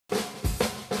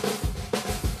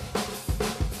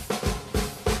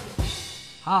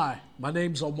Hi, my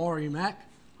name's Omari Mack.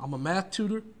 I'm a math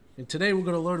tutor, and today we're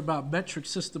going to learn about metric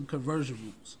system conversion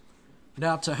rules.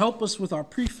 Now, to help us with our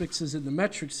prefixes in the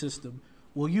metric system,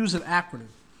 we'll use an acronym.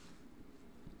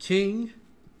 King,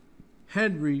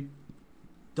 Henry,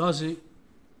 doesn't,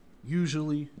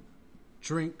 usually,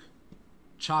 drink,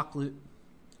 chocolate,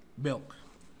 milk.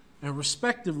 And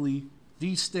respectively,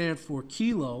 these stand for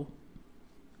kilo,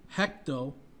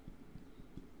 hecto,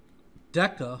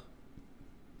 deca,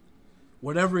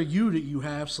 whatever unit you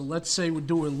have. So let's say we're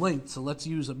doing length, so let's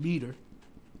use a meter.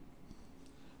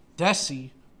 Deci,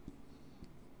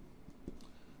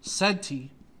 centi,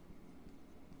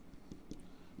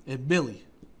 and milli.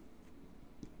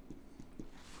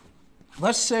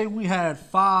 Let's say we had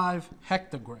 5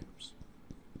 hectograms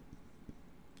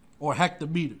or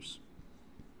hectometers,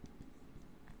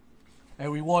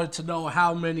 and we wanted to know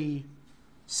how many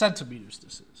centimeters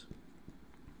this is.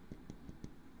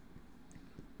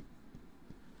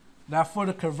 Now for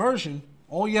the conversion,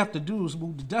 all you have to do is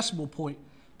move the decimal point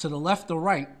to the left or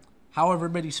right, however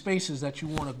many spaces that you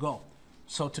want to go.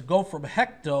 So to go from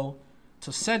hecto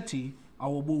to centi, I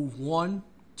will move 1,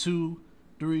 2,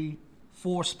 3,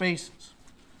 4 spaces.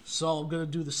 So I'm going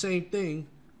to do the same thing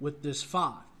with this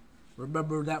 5.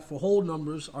 Remember that for whole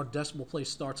numbers, our decimal place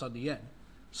starts on the end.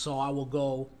 So I will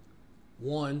go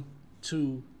 1,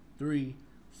 2, 3,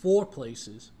 4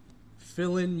 places,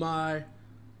 fill in my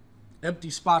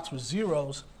empty spots with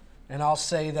zeros, and I'll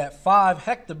say that 5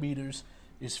 hectometers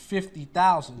is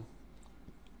 50,000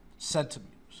 centimeters.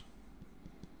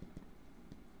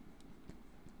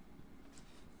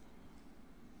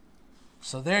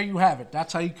 So there you have it.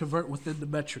 That's how you convert within the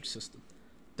metric system.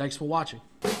 Thanks for watching.